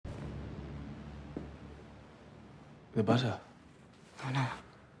¿Qué pasa? No, nada.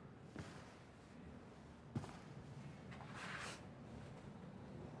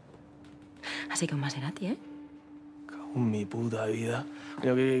 Así que un Maserati, ¿eh? Cago en mi puta vida.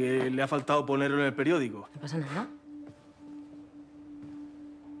 Coño, que le ha faltado ponerlo en el periódico. No pasa nada.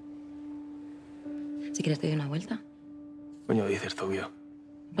 Si quieres te doy una vuelta. Coño, dices Tokio.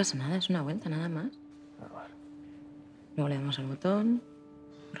 No pasa nada, es una vuelta, nada más. Ah, vale. Luego le damos al botón,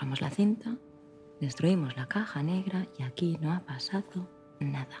 borramos la cinta, destruimos la caja negra y aquí no ha pasado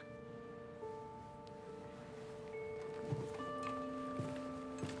nada.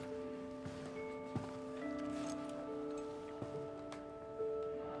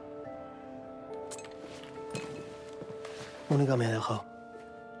 Mónica me ha dejado.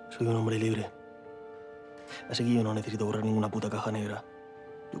 Soy un hombre libre. Así que yo no necesito borrar ninguna puta caja negra.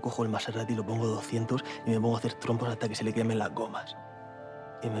 Yo cojo el Maserati, lo pongo 200 y me pongo a hacer trompos hasta que se le quemen las gomas.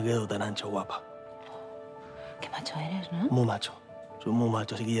 Y me quedo tan ancho, guapa. Qué macho eres, ¿no? Muy macho. Soy muy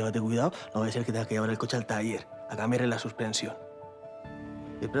macho, así que llévate cuidado. No vaya a ser que tengas que llevar el coche al taller a cambiarle la suspensión.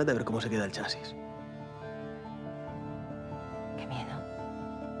 Y espérate a ver cómo se queda el chasis.